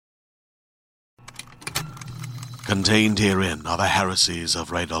Contained herein are the heresies of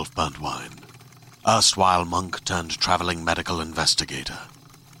Radolf Burntwine, erstwhile monk turned traveling medical investigator.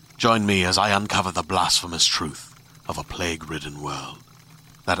 Join me as I uncover the blasphemous truth of a plague-ridden world,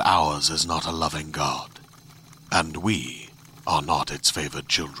 that ours is not a loving God, and we are not its favored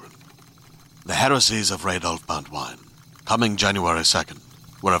children. The heresies of Radolf Burntwine, coming January 2nd,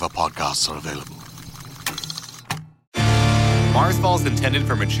 wherever podcasts are available. Marsfall is intended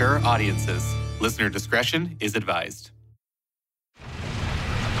for mature audiences. Listener discretion is advised.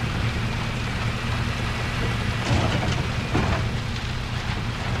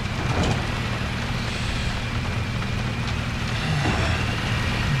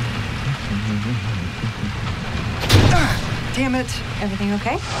 Damn it. Everything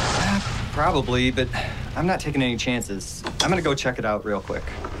okay? Probably, but I'm not taking any chances. I'm gonna go check it out real quick.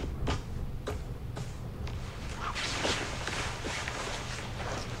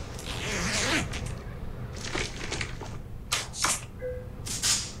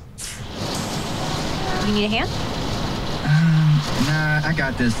 You need a hand? Nah, I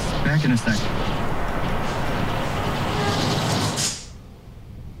got this. Back in a sec.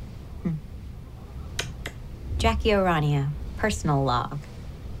 Jackie Orania, personal log.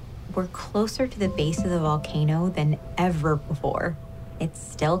 We're closer to the base of the volcano than ever before. It's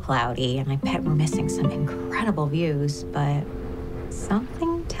still cloudy, and I bet we're missing some incredible views, but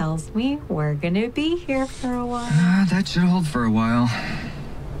something tells me we're gonna be here for a while. That should hold for a while.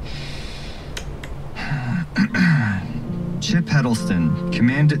 Chip Heddleston,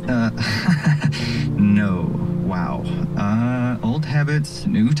 no, wow. Old habits,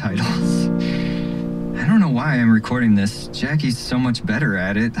 new titles. I don't know why I'm recording this. Jackie's so much better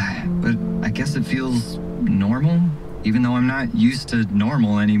at it, but I guess it feels normal. Even though I'm not used to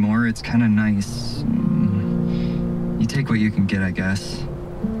normal anymore, it's kind of nice. You take what you can get, I guess.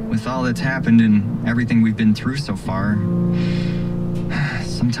 With all that's happened and everything we've been through so far,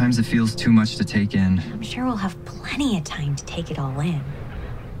 sometimes it feels too much to take in. I'm sure we'll have plenty of time to take it all in.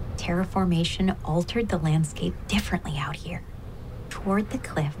 Terraformation altered the landscape differently out here. Toward the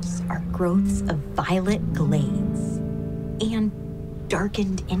cliffs are growths of violet glades and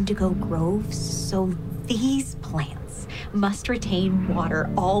darkened indigo groves, so these plants must retain water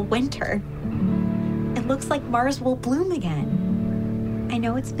all winter. It looks like Mars will bloom again. I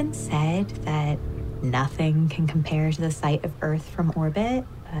know it's been said that nothing can compare to the sight of Earth from orbit,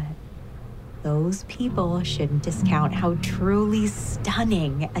 but those people shouldn't discount how truly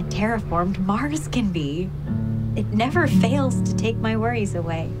stunning a terraformed Mars can be. It never fails to take my worries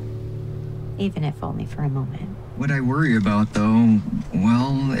away, even if only for a moment. What I worry about, though,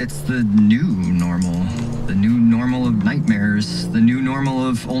 well, it's the new normal. The new normal of nightmares. The new normal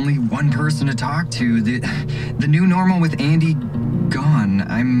of only one person to talk to. The new normal with Andy gone.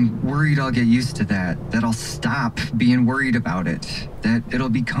 I'm worried I'll get used to that. That I'll stop being worried about it. That it'll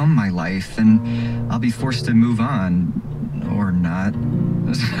become my life, and I'll be forced to move on. Or not.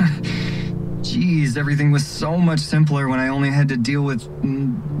 Jeez, everything was so much simpler when I only had to deal with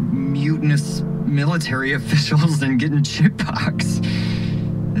mutinous military officials and getting chippox.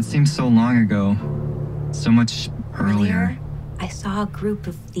 It seems so long ago. So much earlier. I saw a group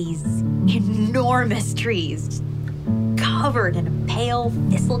of these enormous trees covered in a pale,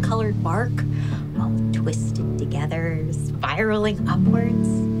 thistle-colored bark, all twisted together, spiraling upwards.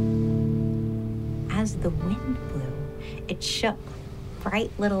 As the wind blew, it shook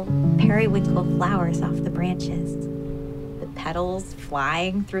bright little periwinkle flowers off the branches. The petals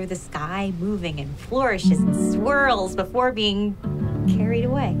flying through the sky, moving in flourishes and swirls before being carried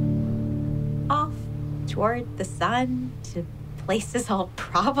away. Off toward the sun, to places I'll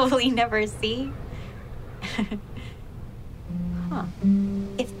probably never see.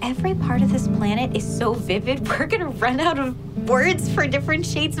 If every part of this planet is so vivid, we're gonna run out of words for different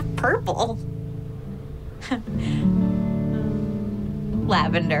shades of purple.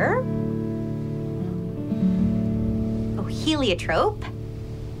 Lavender. Oh, heliotrope.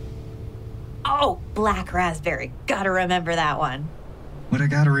 Oh, black raspberry. Gotta remember that one. What I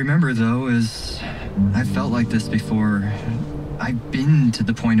gotta remember, though, is I've felt like this before. I've been to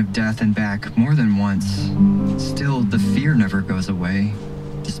the point of death and back more than once. Still, the fear never goes away,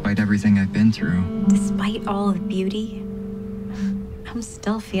 despite everything I've been through. Despite all of the beauty, I'm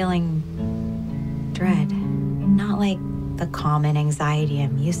still feeling dread. Not like the common anxiety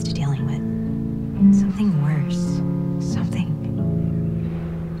I'm used to dealing with. Something worse. Something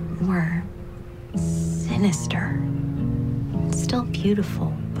more sinister. It's still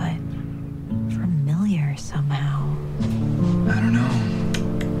beautiful, but familiar somehow. I don't know.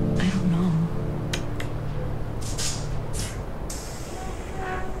 I don't know.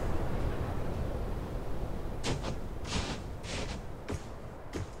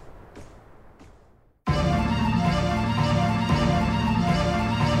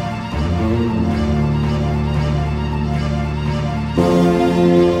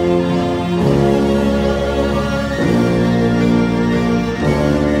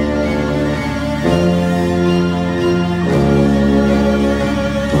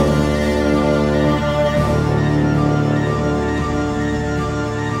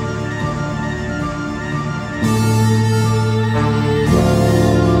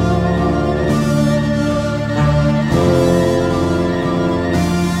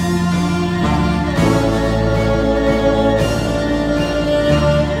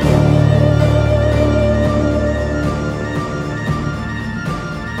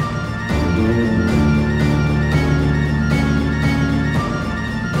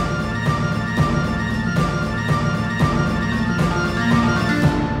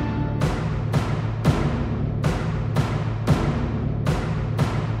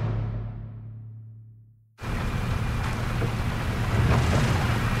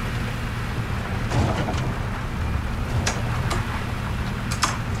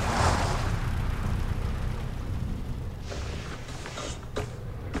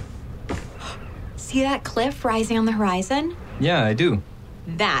 See that cliff rising on the horizon? Yeah, I do.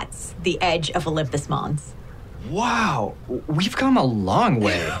 That's the edge of Olympus Mons. Wow, we've come a long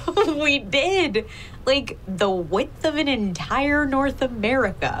way. We did. Like the width of an entire North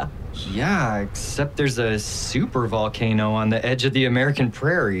America. Yeah, except there's a super volcano on the edge of the American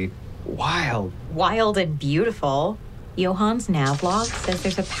prairie. Wild. Wild and beautiful. Johann's navlog says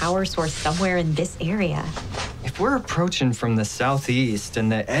there's a power source somewhere in this area. If we're approaching from the southeast and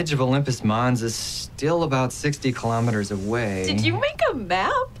the edge of Olympus Mons is still about 60 kilometers away... Did you make a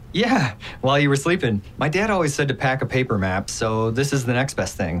map? Yeah, while you were sleeping. My dad always said to pack a paper map, so this is the next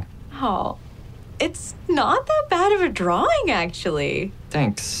best thing. Oh, it's not that bad of a drawing, actually.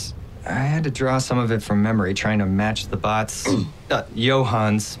 Thanks. I had to draw some of it from memory, trying to match the bot's,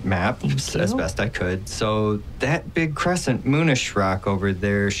 Johann's map as best I could. So that big crescent moonish rock over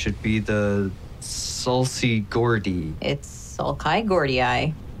there should be the Sulci Gordi. It's Sulci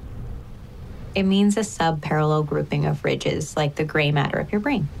Gordii. It means a sub-parallel grouping of ridges, like the gray matter of your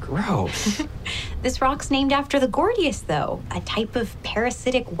brain. Gross. This rock's named after the Gordius, though, a type of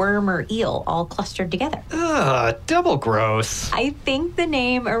parasitic worm or eel all clustered together. Ugh, double gross. I think the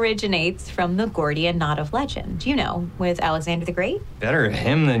name originates from the Gordian knot of legend, you know, with Alexander the Great. Better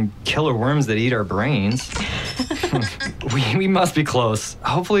him than killer worms that eat our brains. we must be close.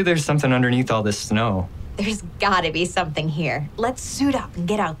 Hopefully there's something underneath all this snow. There's gotta be something here. Let's suit up and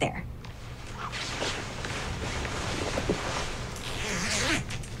get out there.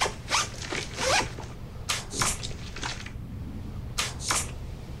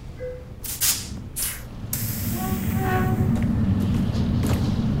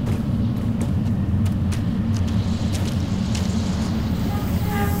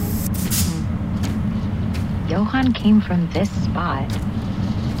 Johann came from this spot.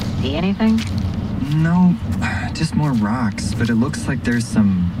 See anything? No, just more rocks, but it looks like there's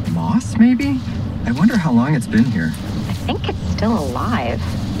some moss, maybe? I wonder how long it's been here. I think it's still alive,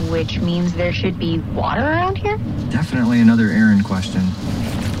 which means there should be water around here? Definitely another Aaron question.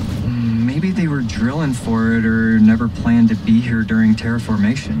 Maybe they were drilling for it or never planned to be here during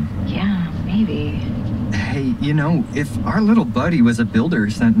terraformation. Yeah, maybe. Hey, you know, if our little buddy was a builder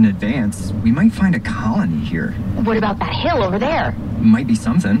sent in advance, we might find a colony here. What about that hill over there? Might be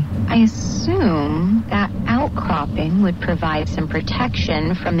something. I assume that outcropping would provide some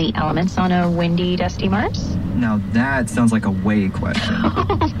protection from the elements on a windy, dusty Mars? Now that sounds like a Way question.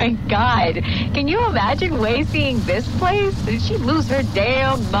 Oh my god. Can you imagine Way seeing this place? She'd lose her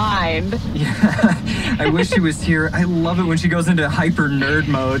damn mind. Yeah, I wish she was here. I love it when she goes into hyper nerd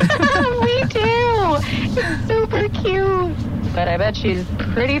mode. Me too. It's super cute. But I bet she's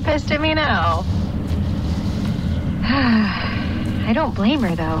pretty pissed at me now. I don't blame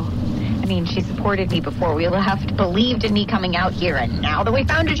her, though. I mean, she supported me before we left, believed in me coming out here, and now that we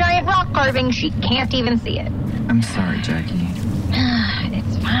found a giant rock carving, she can't even see it. I'm sorry, Jackie.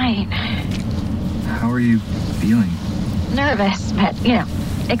 It's fine. How are you feeling? Nervous, but, you know,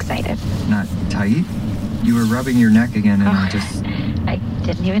 excited. Not tight? You were rubbing your neck again, and I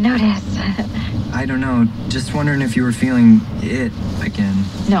didn't even notice. I don't know. Just wondering if you were feeling it again.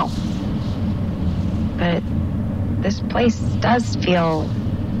 No. But this place does feel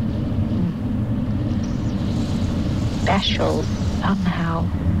special somehow.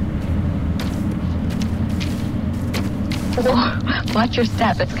 Whoa, watch your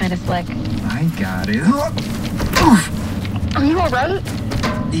step. It's kind of slick. I got it. Are you all right?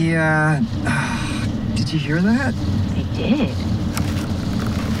 Yeah. Did you hear that? I did.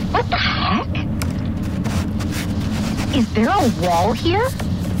 What the heck? Is there a wall here?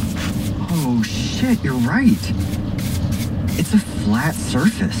 Oh, shit, you're right. It's a flat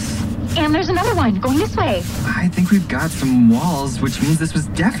surface. And there's another one going this way. I think we've got some walls, which means this was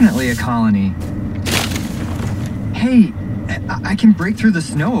definitely a colony. Hey, I can break through the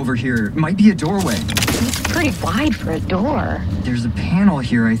snow over here. It might be a doorway. It's pretty wide for a door. There's a panel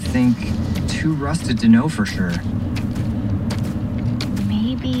here, I think. Too rusted to know for sure.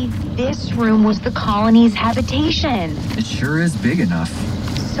 Maybe this room was the colony's habitation. It sure is big enough.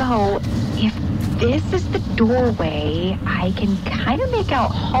 So, if this is the doorway, I can kind of make out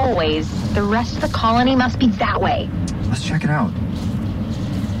hallways. The rest of the colony must be that way. Let's check it out.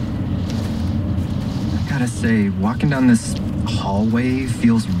 I gotta say, walking down this hallway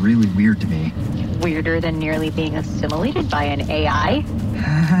feels really weird to me. Weirder than nearly being assimilated by an AI?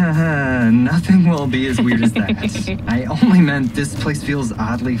 Nothing will be as weird as that. I only meant this place feels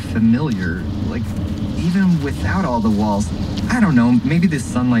oddly familiar. Like, even without all the walls. I don't know, maybe this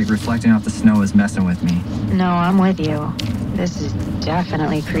sunlight reflecting off the snow is messing with me. No, I'm with you. This is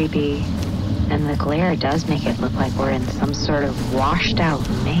definitely creepy. And the glare does make it look like we're in some sort of washed out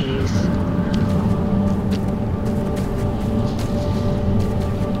maze.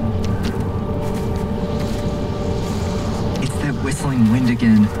 whistling wind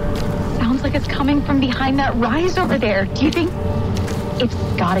again. Sounds like it's coming from behind that rise over there. Do you think... It's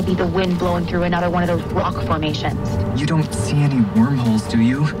gotta be the wind blowing through another one of those rock formations. You don't see any wormholes, do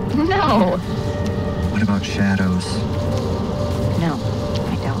you? No. What about shadows? No,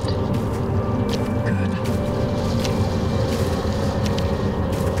 I don't. Good.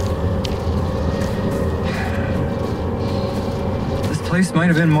 This place might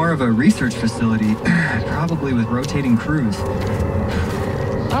have been more of a research facility, probably with rotating crews.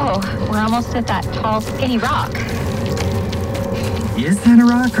 Oh, we're almost at that tall, skinny rock. Is that a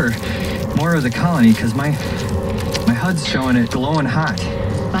rock or more of the colony? Because my HUD's showing it glowing hot.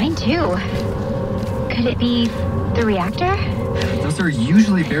 Mine too. Could it be the reactor? Those are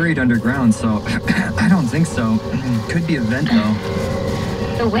usually buried underground, so I don't think so. Could be a vent, though.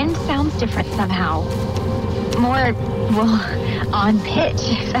 The wind sounds different somehow. More, well, on pitch,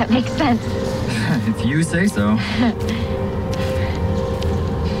 if that makes sense. If you say so.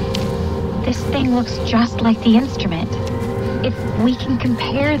 This thing looks just like the instrument. If we can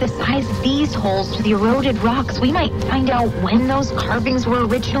compare the size of these holes to the eroded rocks, we might find out when those carvings were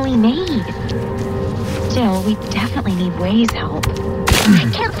originally made. Still, we definitely need Way's help.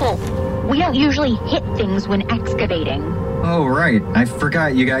 Careful! We don't usually hit things when excavating. Oh, right. I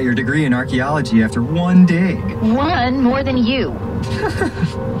forgot you got your degree in archaeology after one dig. One more than you.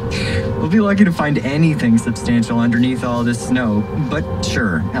 We'll be lucky to find anything substantial underneath all this snow, but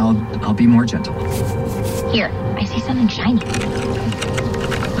sure, I'll be more gentle. Here, I see something shiny.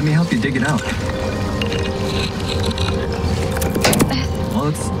 Let me help you dig it out. Well,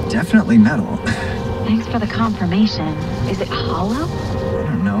 it's definitely metal. Thanks for the confirmation. Is it hollow? I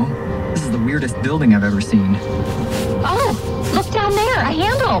don't know. This is the weirdest building I've ever seen. Oh, look down there, a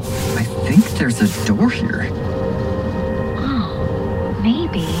handle. I think there's a door here. Oh,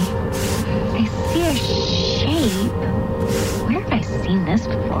 maybe. I see a shape. Where have I seen this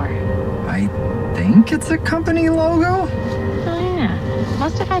before? I think it's a company logo? Oh, yeah.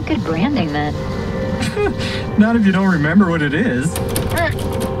 Must have had good branding then. Not if you don't remember what it is.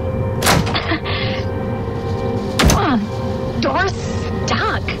 Door's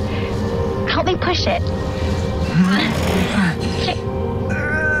stuck. Help me push it.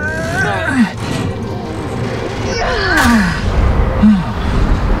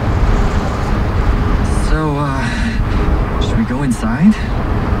 So, should we go inside?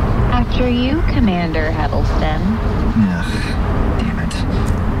 After you, Commander Huddleston. Ugh, damn it.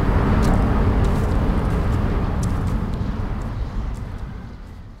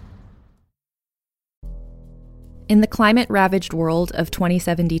 In the climate-ravaged world of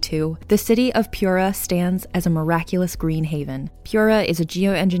 2072, the city of Pura stands as a miraculous green haven. Pura is a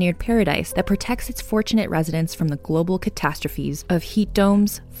geoengineered paradise that protects its fortunate residents from the global catastrophes of heat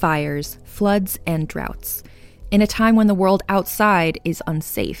domes, fires, floods, and droughts. In a time when the world outside is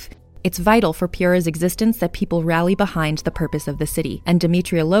unsafe, it's vital for Pura's existence that people rally behind the purpose of the city, and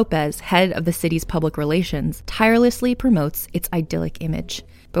Demetria Lopez, head of the city's public relations, tirelessly promotes its idyllic image.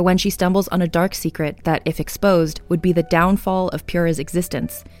 But when she stumbles on a dark secret that, if exposed, would be the downfall of Pura's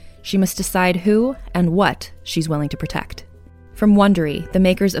existence, she must decide who and what she's willing to protect. From Wondery, the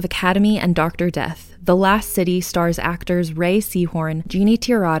makers of Academy and Dr. Death, The Last City stars actors Ray Seahorn, Jeannie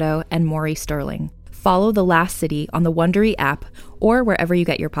Tirado, and Maury Sterling. Follow The Last City on the Wondery app or wherever you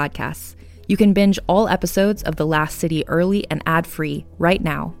get your podcasts. You can binge all episodes of The Last City early and ad-free right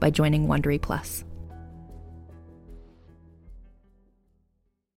now by joining Wondery Plus.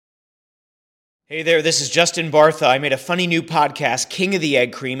 Hey there, this is Justin Bartha. I made a funny new podcast, King of the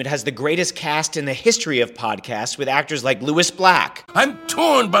Egg Cream. It has the greatest cast in the history of podcasts with actors like Louis Black. I'm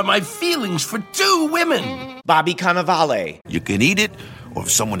torn by my feelings for two women. Bobby Cannavale. You can eat it, or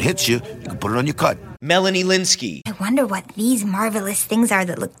if someone hits you, you can put it on your cut. Melanie Linsky. I wonder what these marvelous things are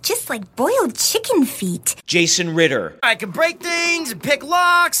that look just like boiled chicken feet. Jason Ritter. I can break things and pick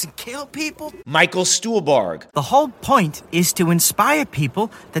locks and kill people. Michael Stuhlbarg. The whole point is to inspire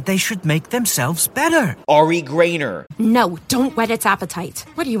people that they should make themselves better. Ari Grainer. No, don't whet its appetite.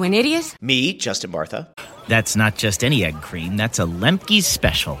 What are you, an idiot? Me, Justin Bartha. That's not just any egg cream, that's a Lemke's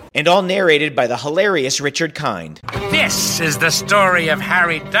special. And all narrated by the hilarious Richard Kind. This is the story of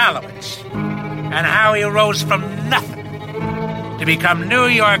Harry Dalowitz and how he rose from nothing to become New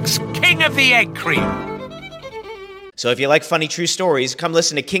York's King of the Egg Cream. So if you like funny true stories, come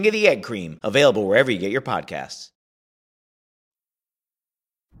listen to King of the Egg Cream, available wherever you get your podcasts.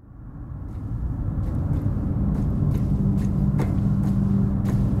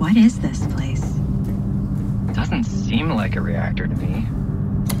 What is this place? Doesn't seem like a reactor to me.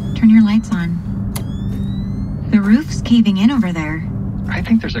 Turn your lights on. The roof's caving in over there. I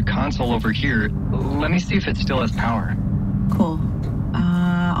think there's a console over here. Let me see if it still has power. Cool.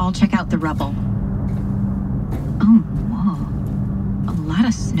 I'll check out the rubble. Oh, whoa. A lot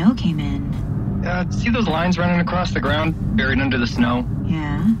of snow came in. See those lines running across the ground, buried under the snow?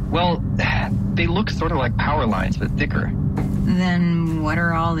 Yeah? Well, they look sort of like power lines, but thicker. Then what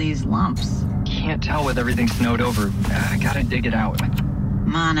are all these lumps? Can't tell with everything snowed over. I gotta dig it out.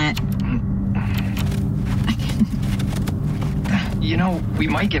 I'm on it. You know, we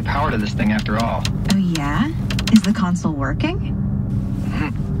might get power to this thing after all. Oh, yeah? Is the console working?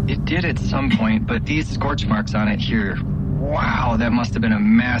 It did at some point, but these scorch marks on it here, wow, that must have been a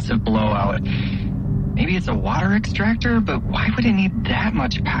massive blowout. Maybe it's a water extractor, but why would it need that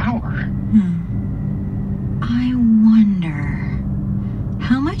much power? I wonder,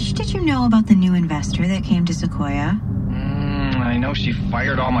 how much did you know about the new investor that came to Sequoia? I know she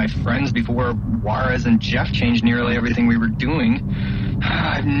fired all my friends before Juarez and Jeff changed nearly everything we were doing.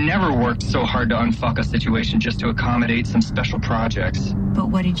 I've never worked so hard to unfuck a situation just to accommodate some special projects. But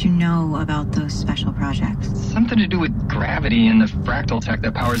what did you know about those special projects? Something to do with gravity and the fractal tech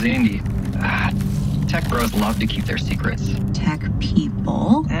that powers Andy. Tech bros love to keep their secrets. Tech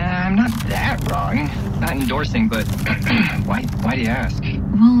people? I'm not that wrong. Not endorsing, but why do you ask?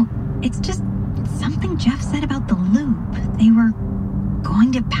 Well, it's just something Jeff said about the loop. They were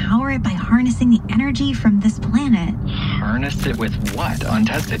going to power it by harnessing the energy from this planet. Harness it with what?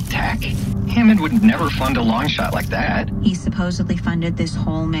 Untested tech? Hammond would never fund a long shot like that. He supposedly funded this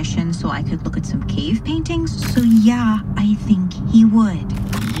whole mission so I could look at some cave paintings, so yeah, I think he would.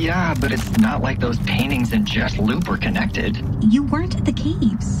 Yeah, but it's not like those paintings in Jeff's loop were connected. You weren't at the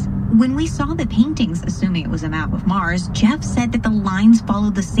caves. When we saw the paintings, assuming it was a map of Mars, Jeff said that the lines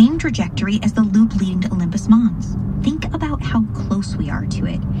followed the same trajectory as the loop leading to Olympus Mons. Think about how close we are to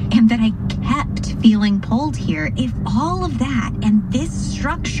it, and that I kept feeling pulled here. If all of that and this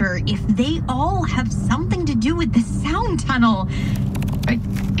structure, if they all have something to do with the sound tunnel... I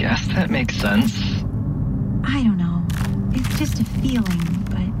guess that makes sense. I don't know. It's just a feeling,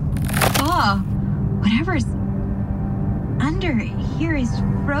 but... whatever's under here is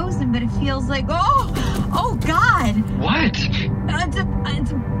frozen, but it feels like... Oh, God! What? It's a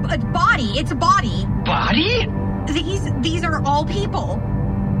body. It's a body. Body? These are all people.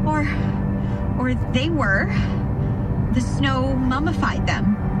 Or they were. The snow mummified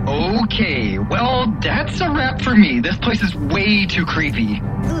them. Okay, well, that's a wrap for me. This place is way too creepy.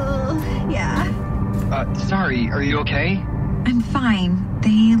 Yeah. Sorry, are you okay? I'm fine.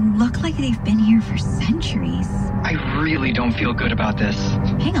 They look like they've been here for centuries. I really don't feel good about this.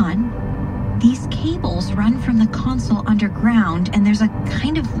 Hang on. These cables run from the console underground, and there's a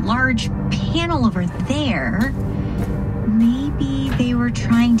kind of large panel over there. Maybe they were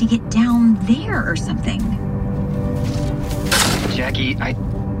trying to get down there or something. Jackie, I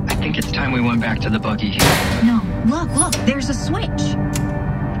think it's time we went back to the buggy. No, look, there's a switch.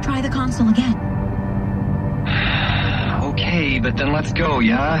 Try the console again. Okay, but then let's go,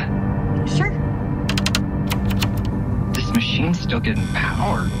 yeah? Sure. This machine's still getting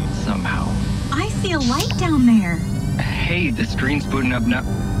powered somehow. I see a light down there. Hey, the screen's booting up now.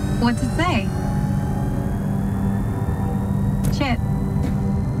 What's it say?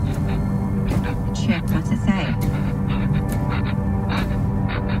 Chip, what's it say?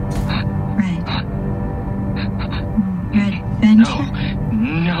 Red Venture?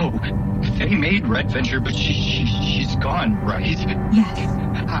 No. They made Red Venture, but she's gone, right? Yes.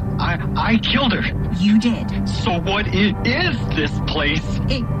 I killed her. You did. So what is this place?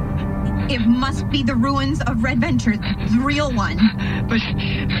 It must be the ruins of Red Venture, the real one.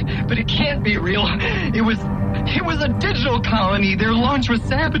 But it can't be real. It was a digital colony. Their launch was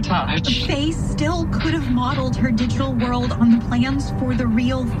sabotage. They still could have modeled her digital world on the plans for the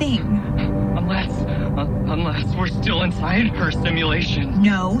real thing. Unless we're still inside her simulation.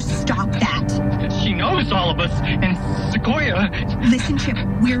 No, stop that. She knows all of us, and Sequoia... Listen, Chip,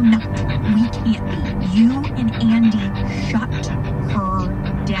 we're not. We can't be. You and Andy shut her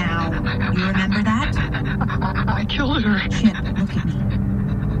down. You remember that? I killed her. Chip, look at me.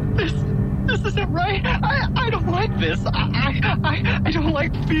 This isn't right. I don't like this. I don't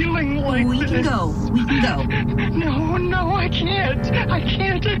like feeling like this. We can go. No, I can't. I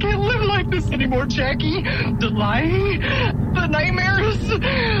can't live like this anymore, Jackie. The lying, the nightmares,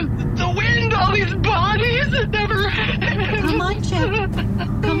 the wind, all these bodies. It never... Come on,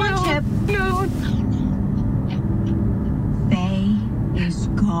 Chip. No. Faye is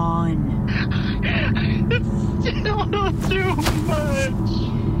gone. It's still too much.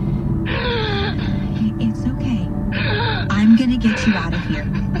 It's okay. I'm gonna get you out of here.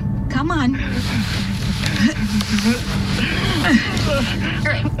 Come on.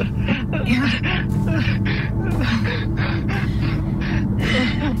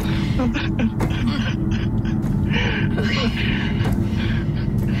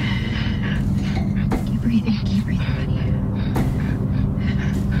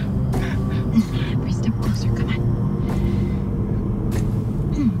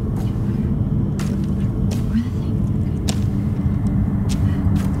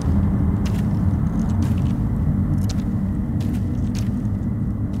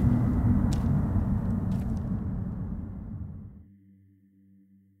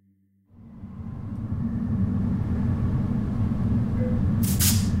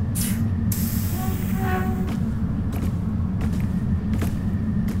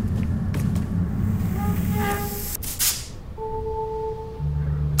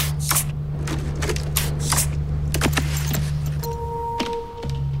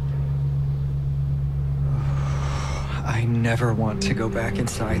 never want to go back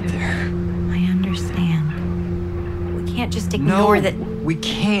inside there. I understand. We can't just ignore that. We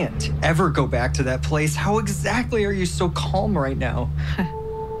can't ever go back to that place. How exactly are you so calm right now?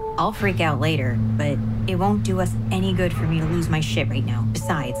 I'll freak out later, but it won't do us any good for me to lose my shit right now.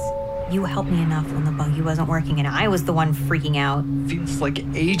 Besides, you helped me enough when the buggy wasn't working and I was the one freaking out. Feels like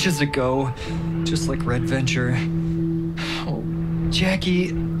ages ago, just like Red Venture. Oh,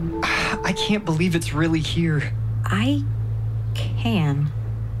 Jackie, I can't believe it's really here. I can.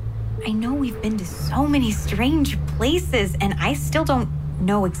 I know we've been to so many strange places, and I still don't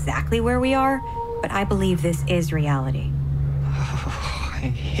know exactly where we are, but I believe this is reality.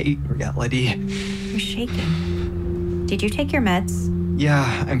 I hate reality. You're shaking. Did you take your meds?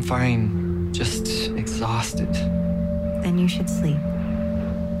 Yeah, I'm fine. Just exhausted. Then you should sleep.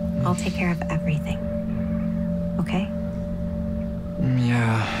 I'll take care of everything. Okay?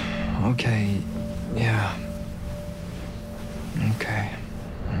 Yeah, okay. Yeah. Okay.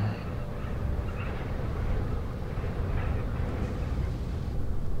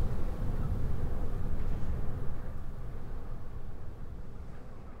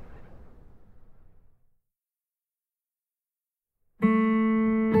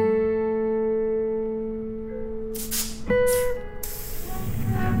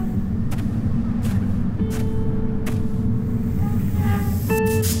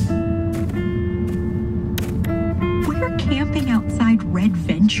 Red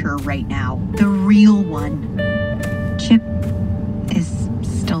Venture right now. The real one. Chip is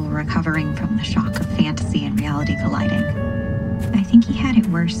still recovering from the shock of fantasy and reality colliding. I think he had it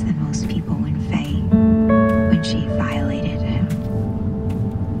worse than most people when she violated him.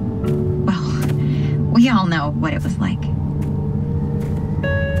 Well, we all know what it was like.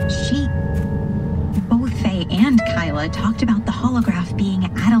 Both Faye and Kyla talked about the holograph being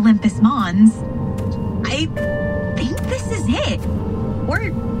at Olympus Mons. I think this is it. Or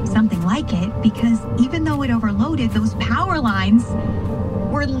something like it, because even though it overloaded, those power lines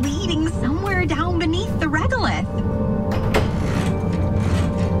were leading somewhere down beneath the regolith.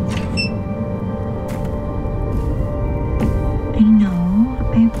 I know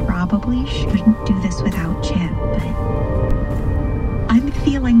I probably shouldn't do this without Chip, but I'm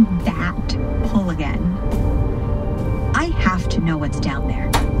feeling that pull again. I have to know what's down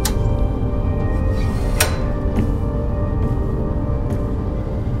there.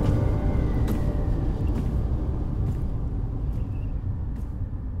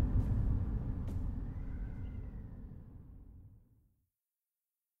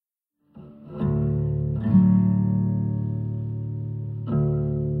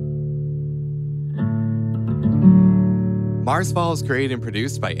 Marsfall is created and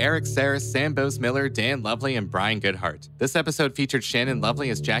produced by Eric Saris, Sam Bose-Miller, Dan Lovely, and Brian Goodhart. This episode featured Shannon Lovely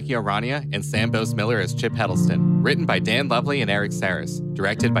as Jackie O'Rania and Sam Bose-Miller as Chip Heddleston. Written by Dan Lovely and Eric Saris.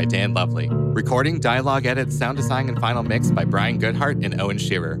 Directed by Dan Lovely. Recording, dialogue edits, sound design, and final mix by Brian Goodhart and Owen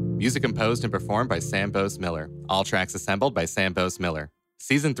Shearer. Music composed and performed by Sam Bose-Miller. All tracks assembled by Sam Bose-Miller.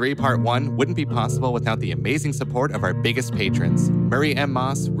 Season 3, Part 1 wouldn't be possible without the amazing support of our biggest patrons. Murray M.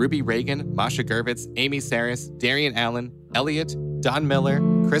 Moss, Ruby Reagan, Masha Gervitz, Amy Saris, Darian Allen, Elliot, Don Miller,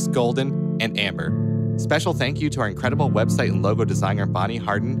 Chris Golden, and Amber. Special thank you to our incredible website and logo designer Bonnie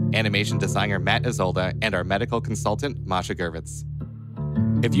Harden, animation designer Matt Izolda, and our medical consultant Masha Gervitz.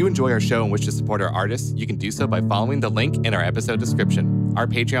 If you enjoy our show and wish to support our artists, you can do so by following the link in our episode description. Our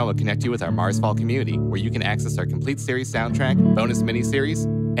Patreon will connect you with our Marsfall community, where you can access our complete series soundtrack, bonus miniseries,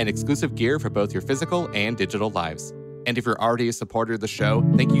 and exclusive gear for both your physical and digital lives. And if you're already a supporter of the show,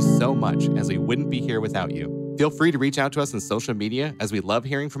 thank you so much, as we wouldn't be here without you. Feel free to reach out to us on social media, as we love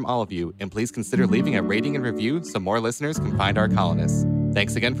hearing from all of you, and please consider leaving a rating and review so more listeners can find our colonists.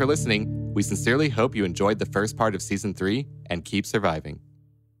 Thanks again for listening. We sincerely hope you enjoyed the first part of Season 3 and keep surviving.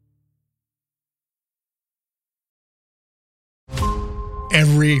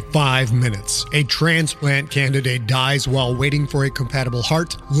 Every 5 minutes, a transplant candidate dies while waiting for a compatible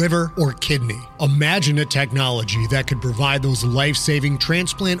heart, liver, or kidney. Imagine a technology that could provide those life-saving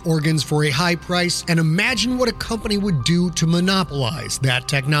transplant organs for a high price, and imagine what a company would do to monopolize that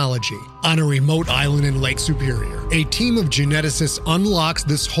technology. On a remote island in Lake Superior, a team of geneticists unlocks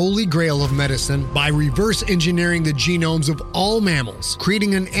this holy grail of medicine by reverse engineering the genomes of all mammals,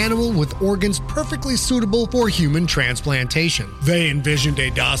 creating an animal with organs perfectly suitable for human transplantation. They envisioned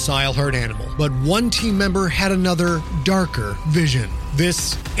a docile herd animal, but one team member had another, darker vision.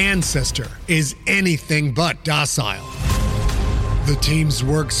 This ancestor is anything but docile. The team's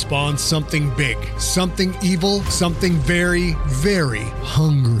work spawns something big, something evil, something very, very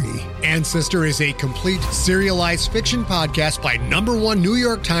hungry. Ancestor is a complete serialized fiction podcast by #1 New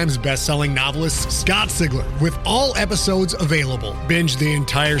York Times bestselling novelist Scott Sigler, with all episodes available. Binge the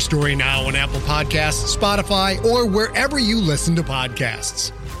entire story now on Apple Podcasts, Spotify, or wherever you listen to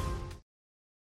podcasts.